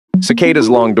Cicadas'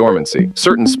 long dormancy.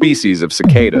 Certain species of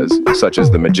cicadas, such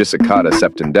as the Cicada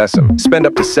septendecim, spend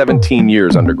up to 17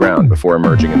 years underground before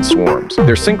emerging in swarms.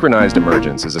 Their synchronized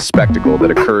emergence is a spectacle that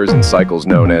occurs in cycles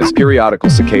known as periodical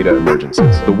cicada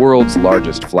emergences. The world's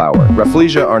largest flower.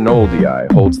 Rafflesia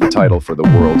arnoldii holds the title for the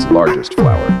world's largest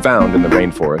flower. Found in the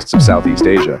rainforests of Southeast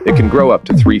Asia, it can grow up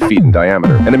to 3 feet in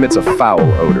diameter and emits a foul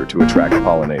odor to attract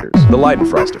pollinators. The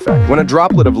Leidenfrost effect. When a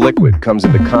droplet of liquid comes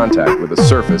into contact with a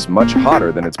surface much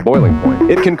hotter than its boiling point,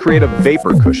 it can create a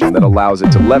vapor cushion that allows it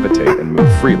to levitate and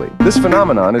move freely. This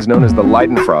phenomenon is known as the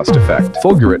Leidenfrost effect.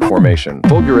 Fulgurate formation.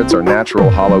 Fulgurates are natural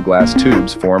hollow glass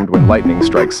tubes formed when lightning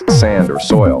strikes sand or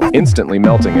soil, instantly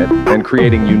melting it and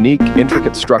creating unique,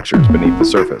 intricate structures beneath the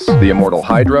surface. The immortal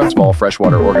hydra, small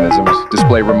freshwater organisms,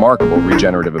 display remarkable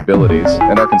regenerative abilities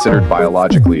and are considered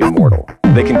biologically immortal.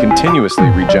 They can continuously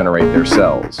regenerate their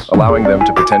cells, allowing them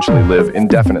to potentially live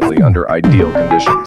indefinitely under ideal conditions.